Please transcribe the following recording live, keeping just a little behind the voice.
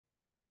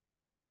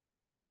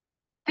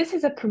This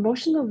is a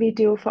promotional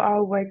video for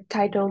our work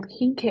titled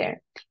HINCare,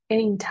 an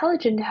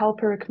intelligent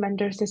helper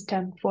recommender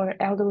system for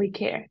elderly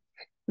care.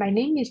 My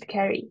name is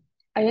Carrie.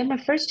 I am a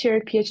first-year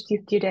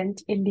PhD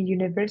student in the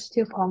University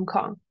of Hong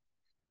Kong.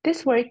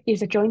 This work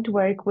is a joint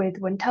work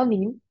with Wentao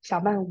Ning,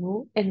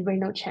 Xiaoman and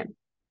Reynold Cheng.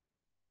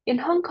 In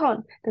Hong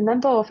Kong, the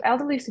number of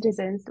elderly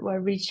citizens will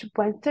reach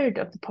one-third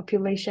of the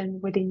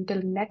population within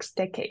the next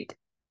decade.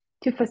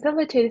 To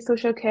facilitate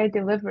social care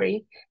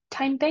delivery,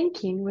 time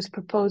banking was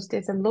proposed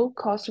as a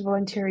low-cost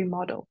voluntary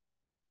model.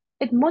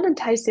 It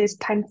monetizes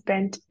time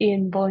spent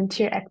in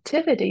volunteer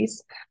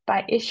activities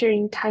by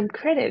issuing time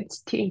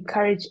credits to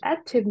encourage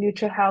active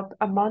mutual help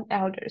among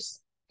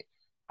elders.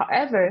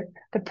 However,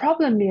 the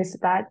problem is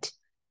that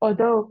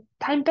although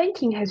time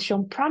banking has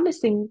shown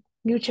promising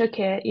mutual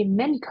care in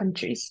many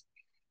countries,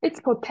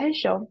 its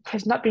potential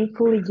has not been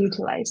fully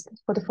utilized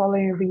for the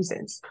following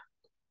reasons,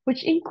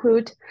 which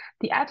include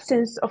the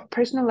absence of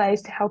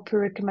personalized helper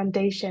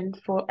recommendation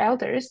for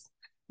elders,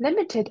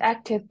 limited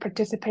active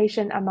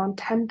participation among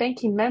time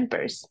banking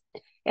members,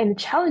 and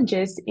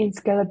challenges in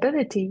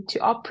scalability to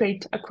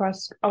operate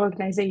across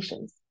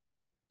organizations.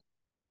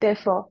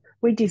 Therefore,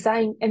 we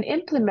design and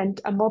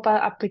implement a mobile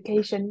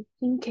application,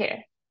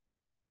 HINCare.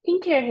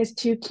 HINCare has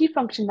two key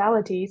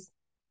functionalities.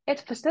 It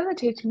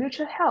facilitates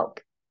mutual help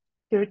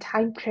through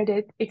time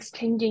credit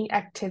exchanging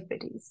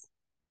activities.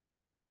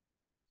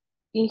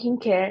 In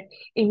HINCare,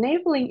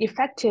 enabling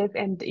effective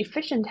and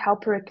efficient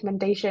helper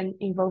recommendation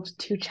involves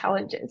two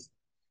challenges.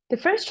 The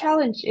first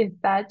challenge is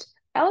that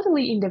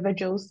elderly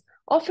individuals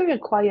often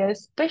require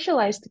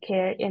specialized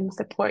care and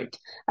support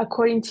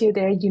according to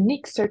their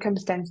unique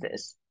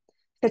circumstances,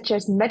 such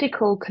as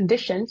medical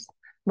conditions,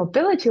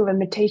 mobility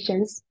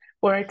limitations,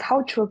 or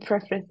cultural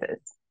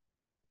preferences.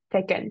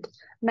 Second,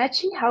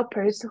 matching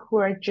helpers who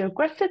are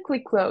geographically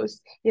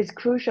close is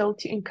crucial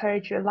to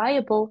encourage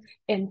reliable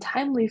and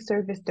timely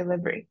service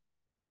delivery.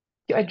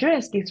 To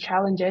address these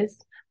challenges,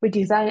 we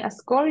design a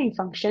scoring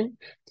function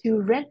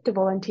to rank the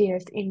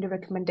volunteers in the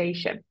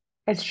recommendation,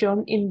 as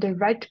shown in the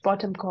right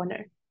bottom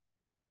corner.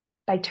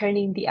 By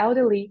turning the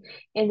elderly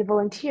and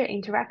volunteer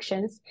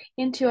interactions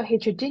into a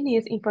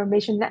heterogeneous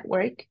information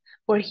network,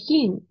 or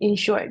HIN in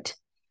short,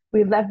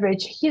 we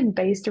leverage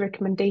HIN-based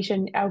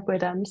recommendation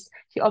algorithms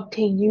to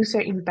obtain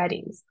user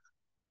embeddings.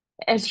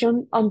 As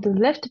shown on the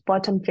left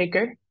bottom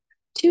figure,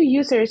 two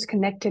users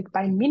connected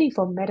by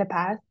meaningful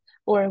metapath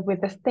or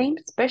with the same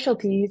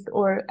specialties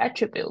or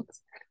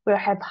attributes will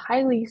have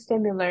highly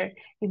similar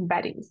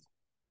embeddings.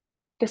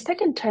 The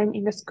second term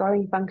in the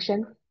scoring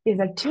function is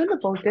a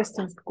tunable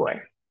distance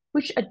score,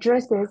 which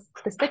addresses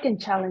the second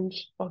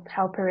challenge of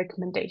helper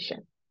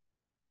recommendation.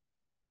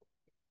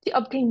 To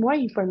obtain more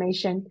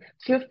information,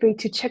 feel free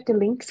to check the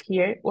links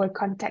here or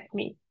contact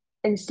me.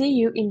 And see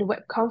you in the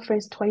Web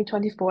Conference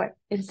 2024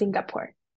 in Singapore.